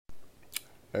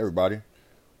Hey everybody,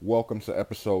 welcome to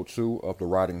episode 2 of the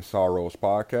Writing Sorrows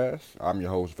podcast. I'm your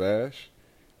host Vash,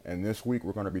 and this week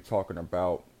we're going to be talking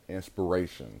about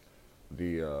inspiration,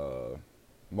 the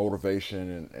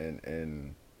motivation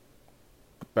and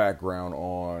background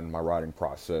on my writing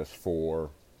process for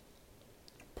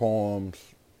poems,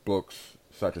 books,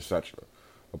 such etc.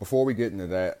 But before we get into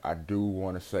that, I do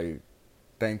want to say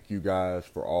thank you guys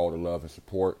for all the love and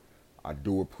support. I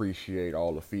do appreciate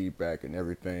all the feedback and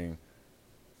everything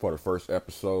for the first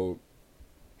episode.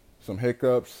 Some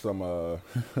hiccups, some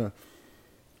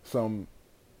some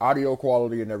audio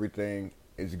quality and everything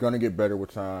is gonna get better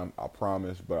with time, I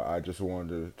promise. But I just wanted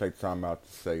to take time out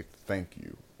to say thank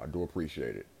you. I do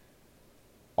appreciate it.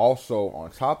 Also, on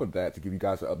top of that, to give you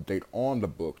guys an update on the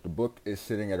book is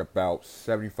sitting at about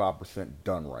 75%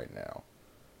 done right now.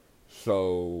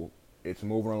 So it's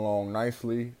moving along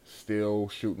nicely. Still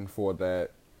shooting for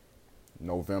that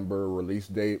November release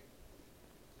date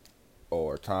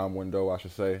or time window, I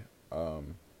should say.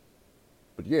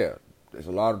 But yeah, there's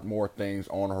a lot of more things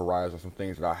on the horizon, some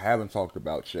things that I haven't talked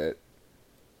about yet.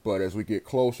 But as we get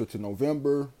closer to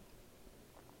November,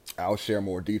 I'll share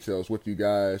more details with you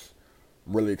guys.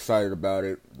 I'm really excited about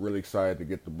it. Really excited to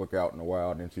get the book out in the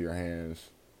wild into your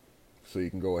hands so you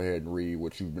can go ahead and read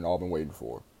what you've all been waiting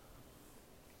for.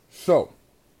 So,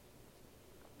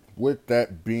 with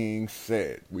that being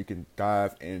said, we can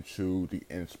dive into the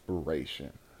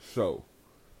inspiration. So,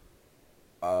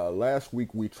 last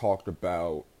week we talked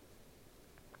about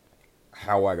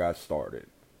how I got started.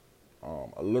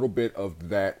 A little bit of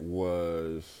that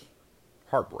was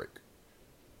heartbreak.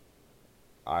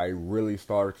 I really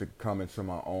started to come into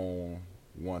my own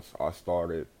once I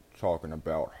started talking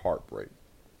about heartbreak.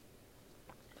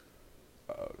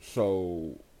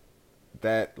 So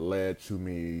that led to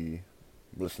me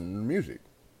listening to music.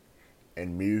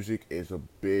 And music is a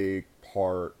big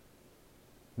part,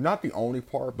 not the only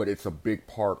part, but it's a big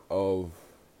part of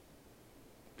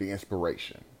the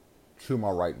inspiration to my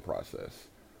writing process.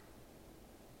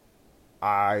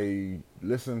 I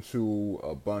listen to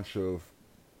a bunch of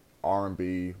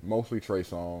R&B, mostly Trey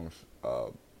songs,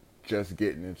 just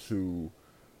getting into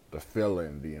the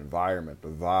feeling, the environment, the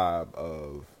vibe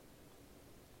of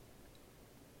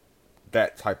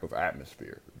that type of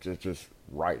atmosphere, just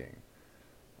writing.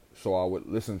 So I would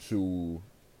listen to,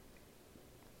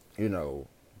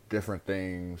 different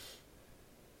things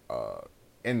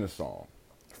in the song,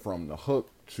 from the hook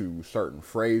to certain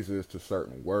phrases to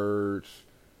certain words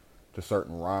to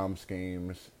certain rhyme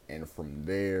schemes, and from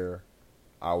there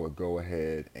I would go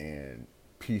ahead and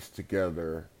piece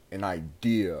together an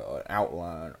idea, an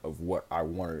outline of what I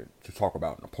wanted to talk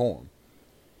about in a poem.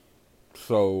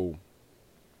 So,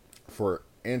 for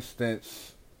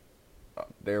instance,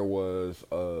 there was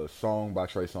a song by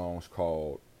Trey Songz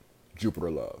called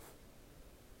Jupiter Love.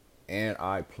 And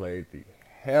I played the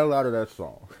hell out of that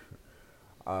song.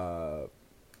 Uh,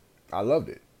 I loved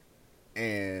it.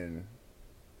 And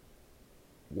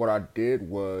what I did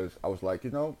was, I was like,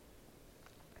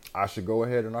 I should go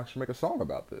ahead and I should make a song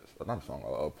about this. Not a song,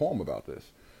 a poem about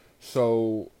this.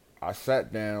 So I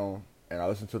sat down and I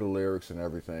listened to the lyrics and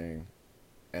everything.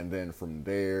 And then from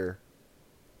there,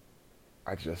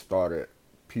 I just started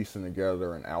piecing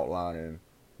together and outlining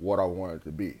what I wanted it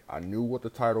to be. I knew what the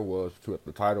title was.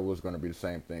 The title was going to be the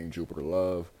same thing, Jupiter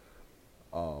Love.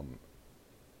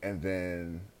 And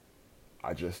then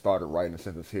I just started writing a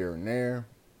sentence here and there,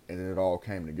 and then it all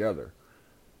came together.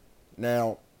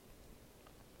 Now,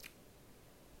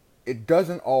 it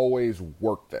doesn't always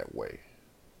work that way.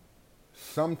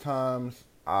 Sometimes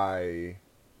I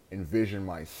envision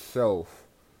myself,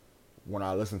 when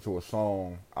I listen to a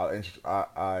song,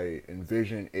 I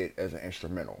envision it as an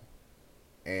instrumental.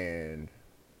 And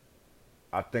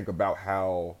I think about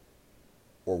how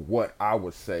or what I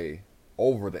would say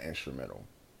over the instrumental.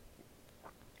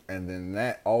 And then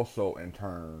that also in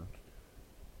turn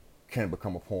can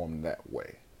become a poem that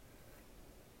way.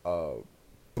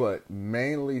 But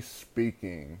mainly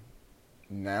speaking,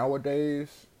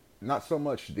 nowadays, not so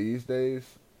much these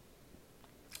days.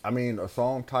 I mean, a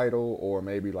song title, or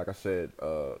maybe, like I said,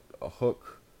 a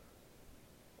hook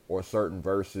or certain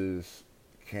verses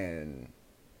can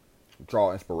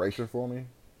draw inspiration for me.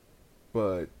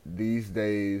 But these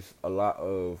days, a lot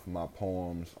of my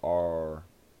poems are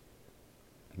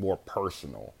more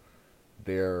personal.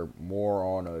 They're more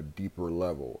on a deeper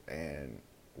level. And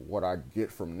what I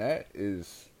get from that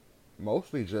is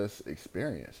mostly just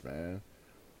experience, man.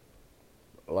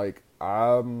 Like,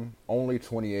 I'm only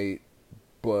 28,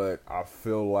 but I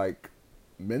feel like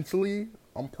mentally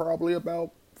I'm probably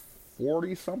about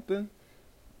 40 something.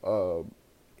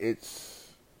 It's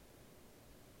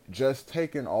just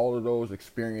taking all of those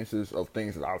experiences of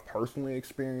things that I've personally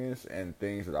experienced and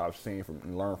things that I've seen from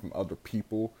and learned from other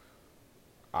people,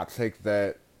 I take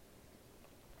that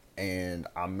and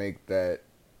I make that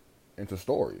into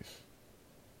stories.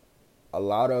 A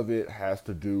lot of it has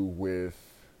to do with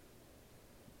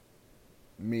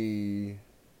me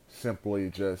simply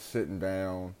just sitting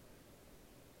down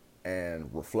and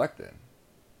reflecting,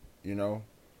 you know?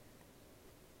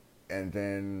 And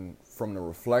then from the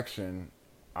reflection,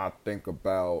 I think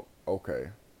about, okay,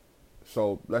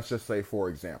 so let's just say, for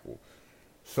example,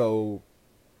 so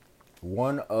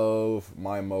one of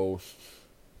my most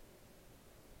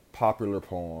popular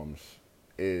poems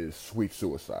is Sweet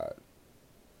Suicide.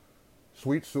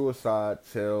 Sweet Suicide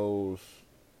tells,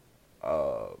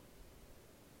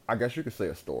 I guess you could say,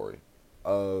 a story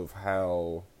of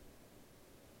how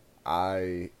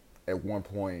I, at one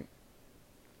point,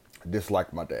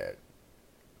 disliked my dad.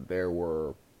 There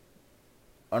were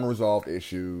unresolved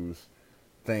issues,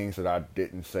 things that I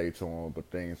didn't say to him, but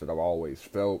things that I've always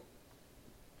felt.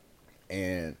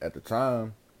 And at the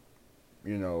time,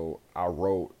 I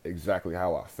wrote exactly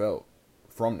how I felt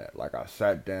from that. Like, I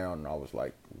sat down and I was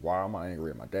like, why am I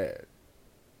angry at my dad?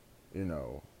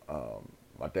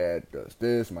 My dad does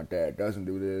this, my dad doesn't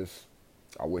do this.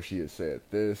 I wish he had said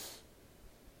this,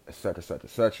 etc., etc.,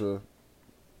 etc.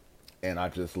 And I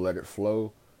just let it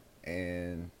flow,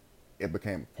 and it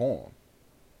became a poem.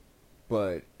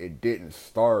 But it didn't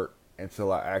start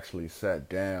until I actually sat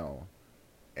down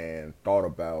and thought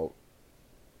about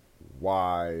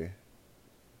why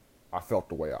I felt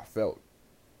the way I felt.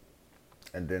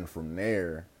 And then from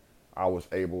there, I was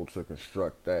able to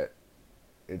construct that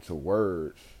into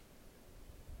words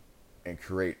and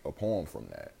create a poem from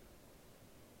that.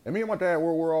 And me and my dad,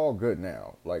 we're all good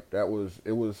now. Like, it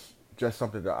was just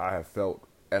something that I have felt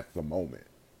at the moment.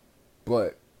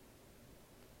 But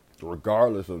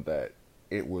regardless of that,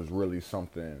 it was really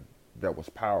something that was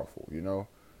powerful,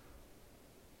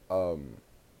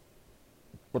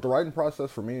 But the writing process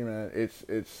for me, man, it's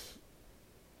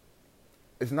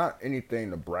not anything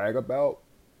to brag about,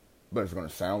 but it's gonna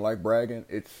sound like bragging.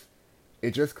 It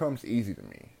just comes easy to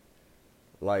me.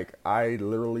 Like, I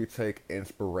literally take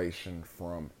inspiration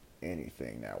from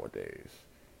anything nowadays.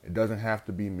 It doesn't have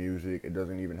to be music. It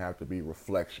doesn't even have to be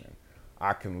reflection.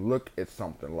 I can look at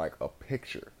something like a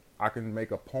picture. I can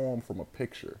make a poem from a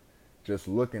picture, just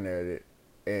looking at it,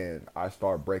 and I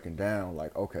start breaking down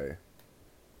like, okay,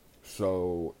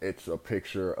 so it's a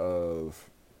picture of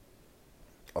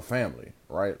a family,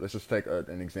 right? Let's just take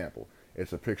an example.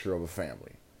 It's a picture of a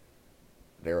family.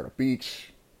 They're at a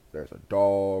beach. There's a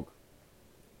dog.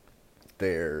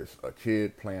 There's a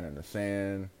kid playing in the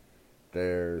sand.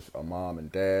 There's a mom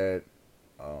and dad,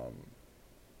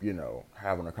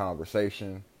 having a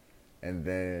conversation. And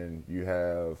then you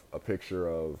have a picture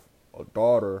of a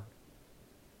daughter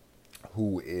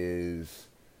who is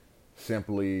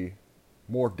simply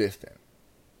more distant.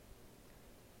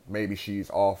 Maybe she's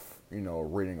off,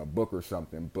 reading a book or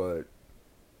something, but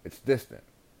it's distant.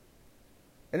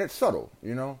 And it's subtle,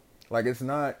 Like, it's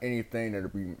not anything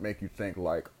that would make you think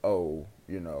like, oh,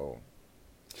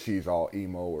 she's all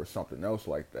emo or something else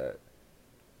like that.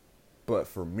 But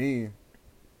for me,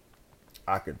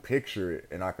 I can picture it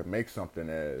and I can make something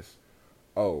as,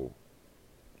 oh,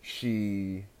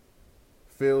 she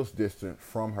feels distant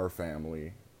from her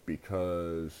family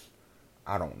because,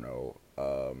 I don't know,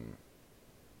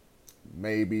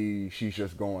 maybe she's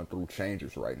just going through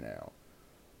changes right now.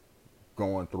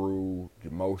 Going through the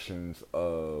emotions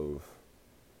of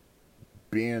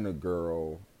being a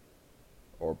girl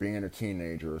or being a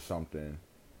teenager or something.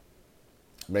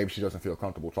 Maybe she doesn't feel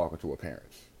comfortable talking to her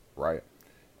parents, right?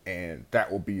 And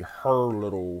that will be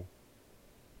her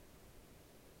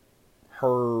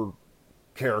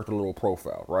character little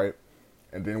profile, right?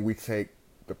 And then we take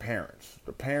the parents.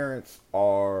 The parents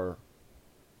are,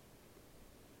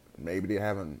 maybe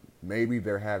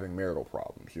they're having marital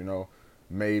problems,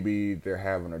 Maybe they're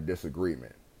having a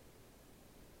disagreement.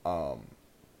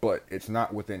 But it's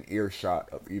not within earshot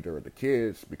of either of the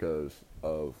kids because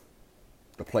of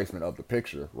the placement of the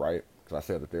picture, right? Because I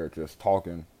said that they're just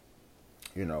talking,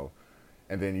 And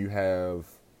then you have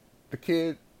the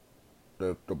kid,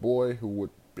 the boy who would,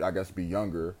 I guess, be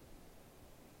younger,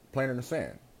 playing in the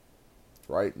sand,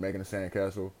 right? Making a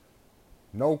sandcastle.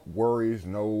 No worries,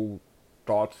 no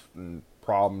thoughts and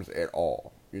problems at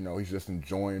all. He's just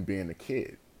enjoying being a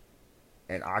kid.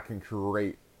 And I can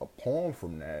create a poem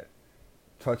from that,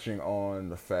 touching on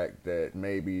the fact that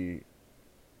maybe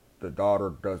the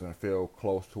daughter doesn't feel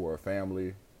close to her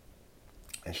family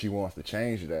and she wants to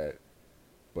change that,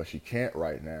 but she can't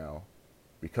right now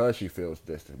because she feels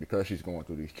distant, because she's going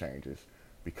through these changes.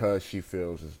 because she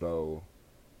feels as though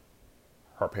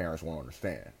her parents won't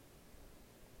understand,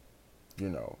 you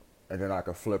know. And then I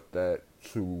could flip that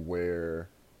to where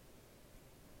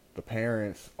the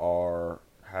parents are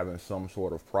having some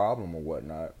sort of problem or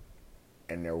whatnot,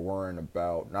 and they're worrying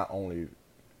about not only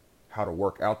how to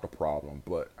work out the problem,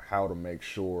 but how to make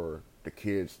sure the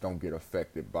kids don't get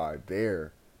affected by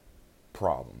their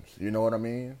problems. You know what I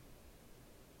mean?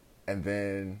 And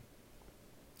then,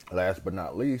 last but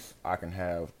not least, I can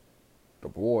have the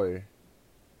boy,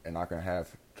 and I can have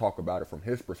talk about it from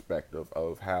his perspective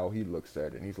of how he looks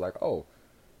at it. And he's like, oh,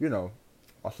 you know,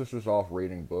 my sister's off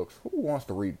reading books. Who wants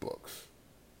to read books?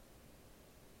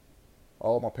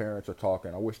 All my parents are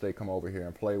talking. I wish they'd come over here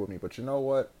and play with me. But you know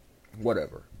what?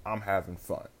 Whatever. I'm having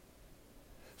fun.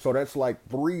 So that's like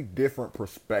 3 different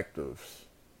perspectives.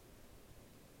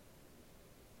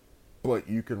 But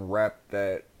you can wrap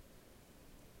that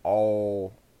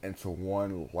all into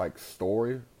one like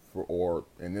story for, or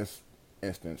in this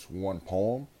instance, one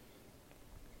poem.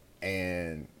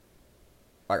 And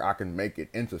like I can make it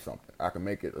into something. I can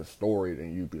make it a story,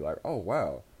 and you'd be like, oh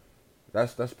wow,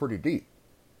 that's pretty deep,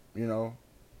 you know?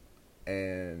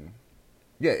 And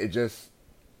yeah, it just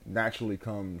naturally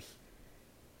comes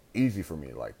easy for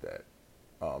me like that.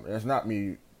 And it's not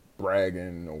me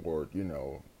bragging or, you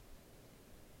know,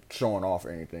 showing off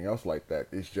or anything else like that.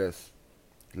 It's just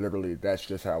literally that's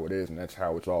just how it is, and that's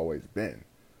how it's always been.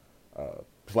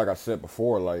 It's like I said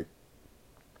before, like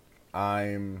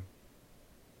I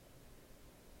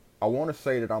want to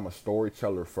say that I'm a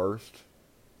storyteller first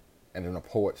and then a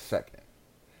poet second.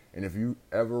 And if you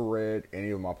ever read any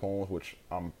of my poems, which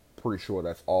I'm pretty sure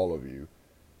that's all of you,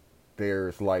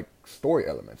 there's like story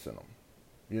elements in them.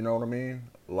 You know what I mean?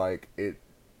 Like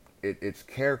it's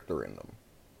character in them.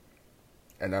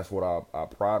 And that's what I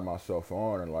pride myself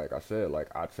on. And like I said, like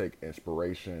I take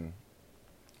inspiration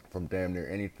from damn near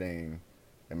anything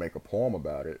and make a poem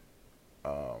about it.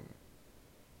 And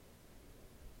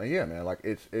yeah, man, like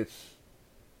it's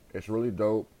really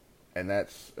dope. And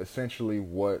that's essentially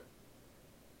what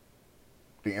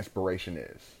the inspiration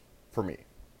is for me,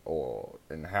 or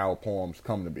and how poems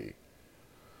come to be.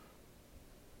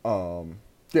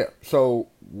 Yeah, so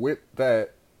with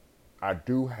that, I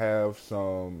do have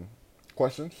some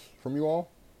questions from you all,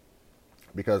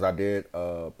 because I did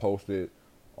post it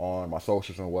on my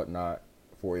socials and whatnot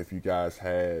for if you guys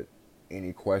had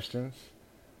any questions.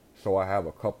 So I have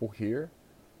a couple here.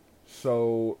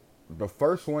 So the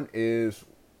first one is,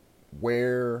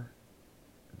 where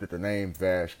did the name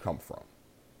Vash come from?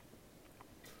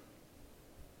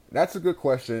 That's a good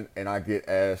question, and I get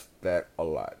asked that a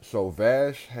lot. So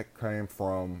Vash came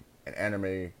from an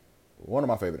anime, one of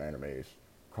my favorite animes,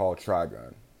 called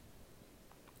Trigun.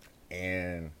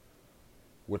 And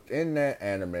within that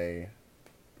anime,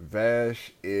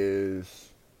 Vash is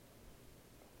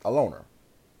a loner.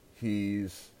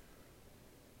 He's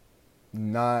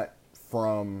not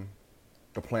from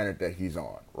the planet that he's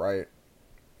on, right?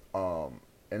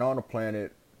 And on the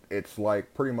planet, it's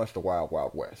like pretty much the Wild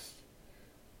Wild West.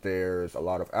 There's a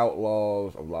lot of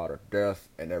outlaws, a lot of death,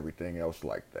 and everything else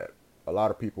like that. A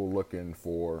lot of people looking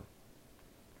for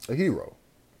a hero.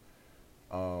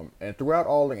 And throughout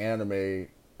all the anime,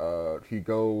 he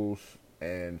goes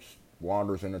and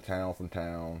wanders into town from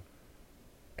town,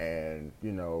 and,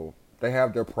 you know, they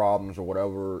have their problems or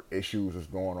whatever issues is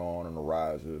going on and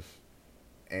arises,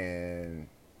 and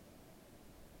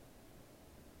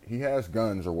he has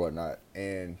guns or whatnot,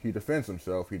 and he defends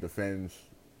himself, he defends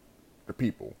the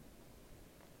people.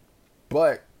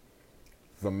 But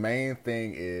the main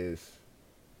thing is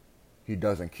he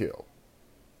doesn't kill.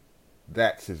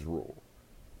 That's his rule.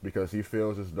 Because he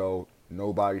feels as though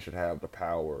nobody should have the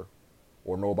power,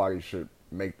 or nobody should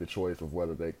make the choice of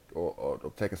whether they or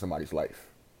taking somebody's life,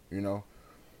 you know?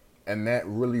 And that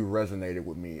really resonated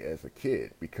with me as a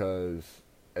kid, because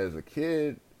as a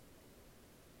kid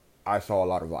I saw a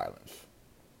lot of violence,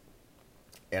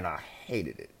 and I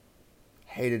hated it.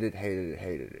 Hated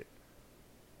it.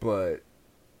 But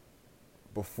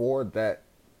before that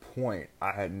point,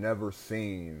 I had never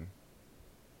seen,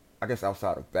 I guess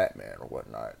outside of Batman or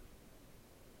whatnot,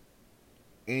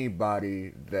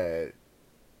 anybody that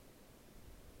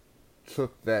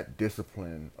took that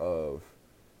discipline of,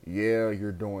 yeah,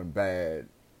 you're doing bad,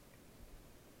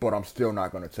 but I'm still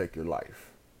not going to take your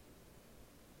life.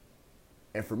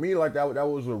 And for me, like that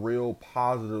was a real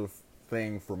positive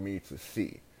thing for me to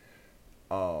see.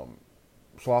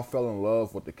 So I fell in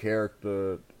love with the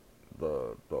character,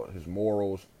 his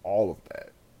morals, all of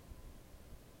that.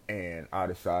 And I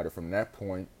decided from that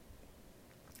point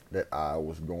that I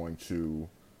was going to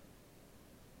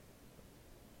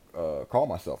call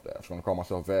myself that. I was going to call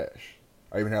myself Vash.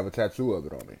 I even have a tattoo of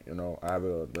it on me. You know, I have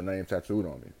the name tattooed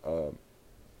on me.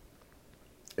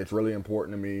 It's really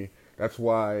important to me. That's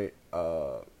why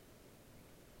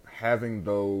having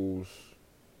those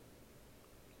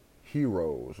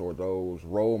heroes or those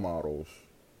role models,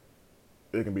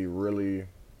 it can be really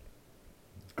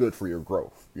good for your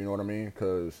growth. You know what I mean?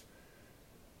 Because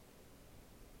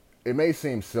it may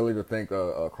seem silly to think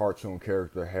a cartoon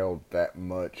character held that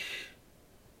much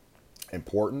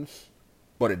importance,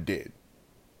 but it did.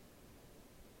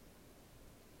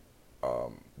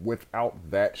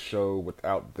 Without that show,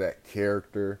 without that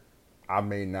character, I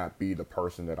may not be the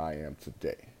person that I am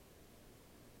today.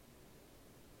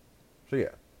 So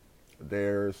yeah,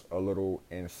 there's a little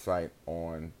insight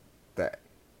on that.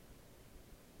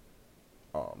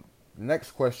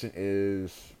 Next question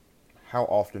is, how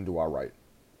often do I write?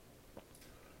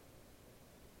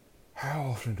 How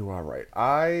often do I write?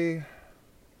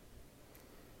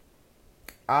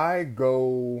 I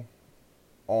go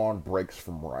on breaks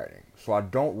from writing, so I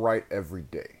don't write every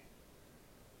day.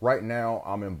 Right now,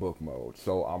 I'm in book mode,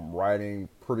 so I'm writing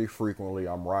pretty frequently.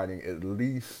 I'm writing at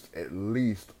least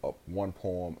one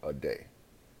poem a day.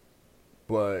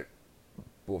 But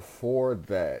before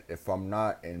that, if I'm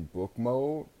not in book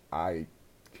mode, I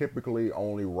typically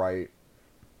only write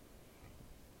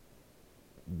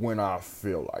when I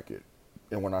feel like it.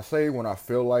 And when I say when I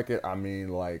feel like it, I mean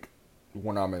like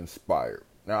when I'm inspired.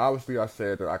 Now, obviously, I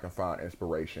said that I can find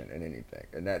inspiration in anything,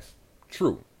 and that's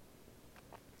true.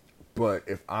 But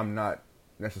if I'm not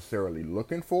necessarily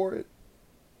looking for it,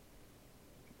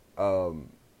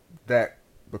 that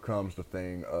becomes the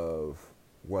thing of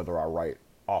whether I write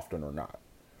often or not.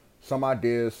 Some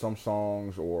ideas, some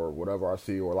songs, or whatever I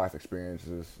see, or life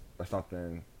experiences, or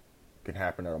something can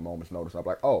happen at a moment's notice. I'm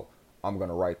like, oh, I'm going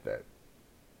to write that.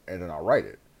 And then I write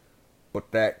it.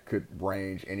 But that could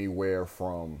range anywhere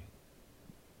from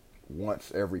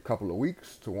once every couple of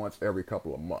weeks to once every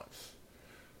couple of months.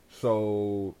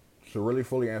 So, to really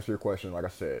fully answer your question, like I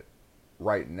said,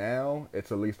 right now,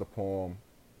 it's at least a poem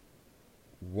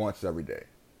once every day.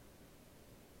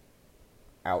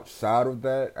 Outside of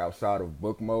that, outside of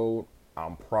book mode,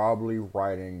 I'm probably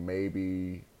writing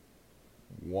maybe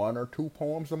one or two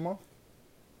poems a month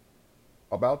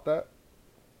about that.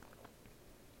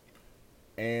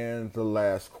 And the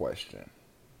last question.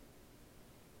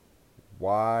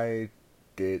 Why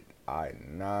did I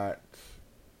not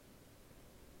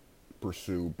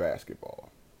pursue basketball?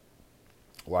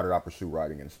 Why did I pursue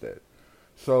writing instead?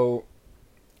 So,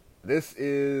 this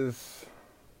is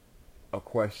a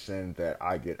question that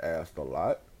I get asked a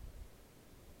lot.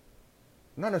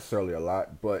 Not necessarily a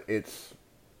lot, but it's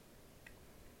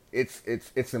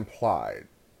implied,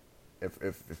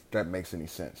 if that makes any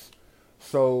sense.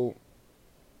 So,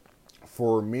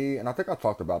 for me, and I think I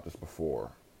talked about this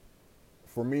before,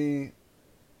 for me,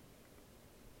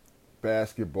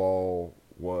 basketball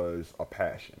was a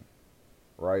passion,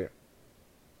 right?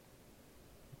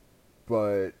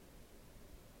 But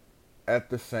at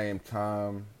the same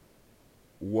time,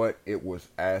 what it was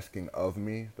asking of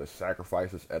me, the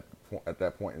sacrifices at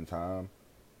that point in time,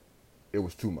 it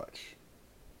was too much.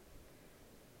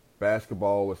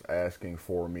 Basketball was asking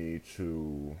for me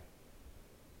to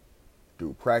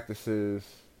do practices,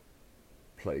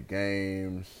 play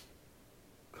games,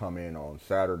 come in on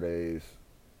Saturdays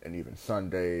and even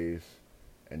Sundays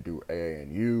and do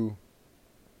AANU.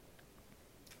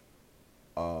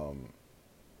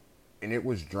 And it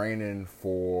was draining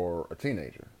for a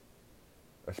teenager,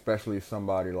 especially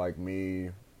somebody like me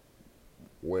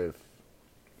with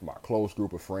my close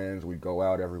group of friends. We'd go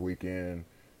out every weekend,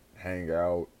 hang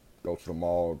out, go to the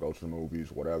mall, go to the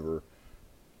movies, whatever.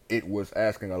 It was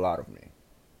asking a lot of me.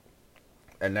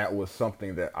 And that was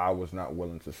something that I was not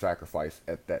willing to sacrifice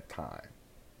at that time.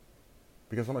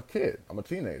 Because I'm a kid. I'm a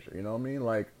teenager. You know what I mean?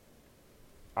 Like,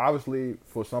 obviously,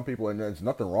 for some people, and there's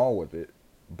nothing wrong with it,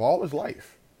 ball is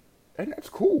life. And that's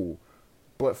cool.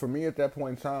 But for me at that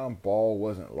point in time, ball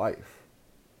wasn't life.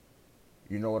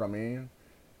 You know what I mean?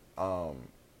 And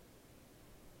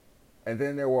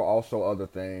then there were also other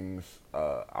things.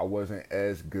 I wasn't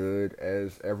as good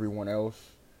as everyone else.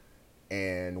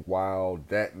 And while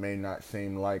that may not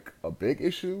seem like a big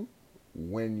issue,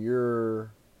 when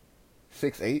you're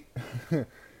 6'8",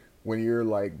 when you're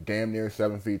like damn near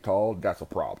 7 feet tall, that's a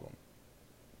problem.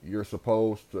 You're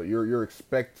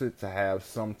expected to have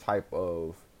some type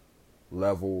of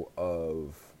level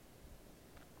of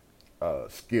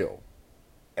skill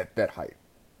at that height.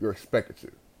 You're expected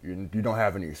to. You don't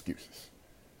have any excuses.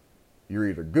 You're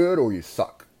either good or you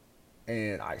suck.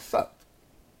 And I sucked.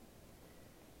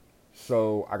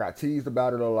 So I got teased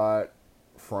about it a lot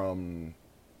from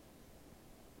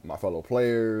my fellow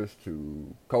players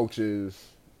to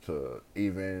coaches to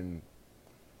even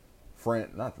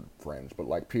not friends, but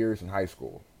like peers in high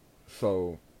school.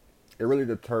 So it really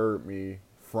deterred me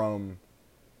from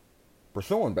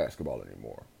pursuing basketball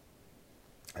anymore.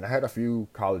 And I had a few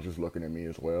colleges looking at me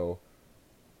as well.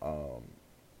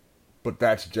 But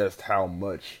that's just how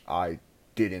much I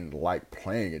didn't like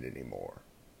playing it anymore.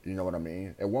 You know what I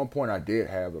mean? At one point, I did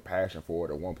have a passion for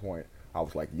it. At one point, I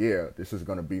was like, yeah, this is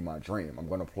going to be my dream. I'm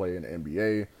going to play in the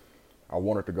NBA. I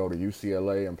wanted to go to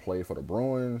UCLA and play for the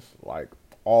Bruins, like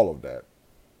all of that.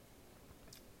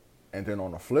 And then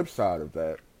on the flip side of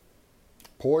that,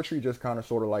 poetry just kind of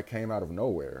sort of like came out of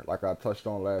nowhere. Like I touched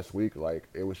on last week, like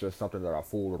it was just something that I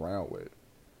fooled around with.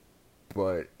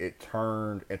 But it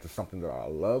turned into something that I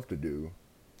love to do.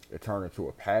 It turned into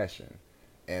a passion.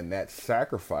 And that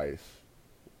sacrifice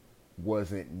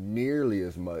wasn't nearly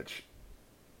as much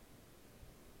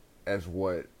as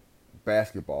what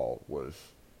basketball was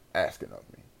asking of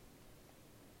me.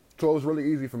 So it was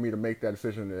really easy for me to make that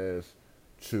decision as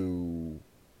to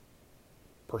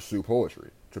pursue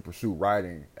poetry, to pursue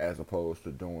writing as opposed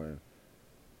to doing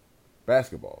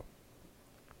basketball.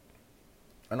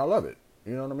 And I love it.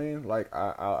 You know what I mean? Like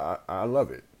I love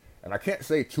it. And I can't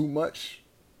say too much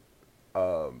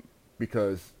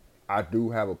because I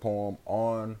do have a poem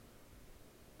on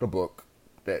the book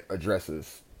that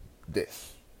addresses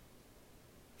this.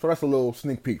 So that's a little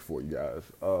sneak peek for you guys.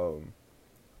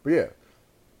 But yeah,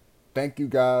 thank you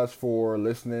guys for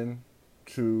listening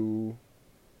to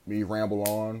me ramble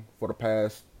on for the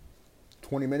past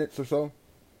 20 minutes or so.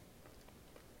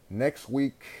 Next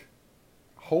week,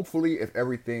 hopefully, if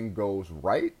everything goes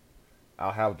right,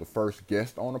 I'll have the first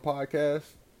guest on the podcast.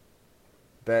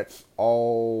 That's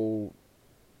all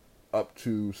up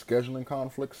to scheduling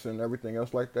conflicts and everything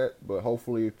else like that. But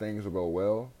hopefully things will go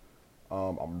well.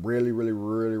 I'm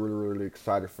really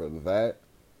excited for that.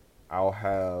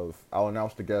 I'll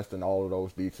announce the guest and all of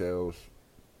those details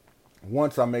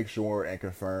once I make sure and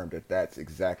confirm that that's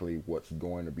exactly what's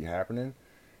going to be happening.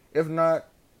 If not,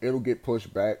 it'll get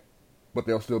pushed back, but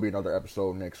there'll still be another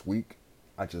episode next week.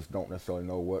 I just don't necessarily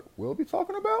know what we'll be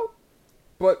talking about,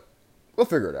 but we'll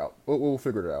figure it out. We'll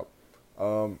figure it out.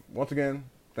 Once again,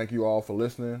 thank you all for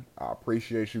listening. I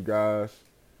appreciate you guys.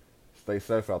 Stay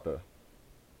safe out there.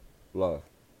 Love.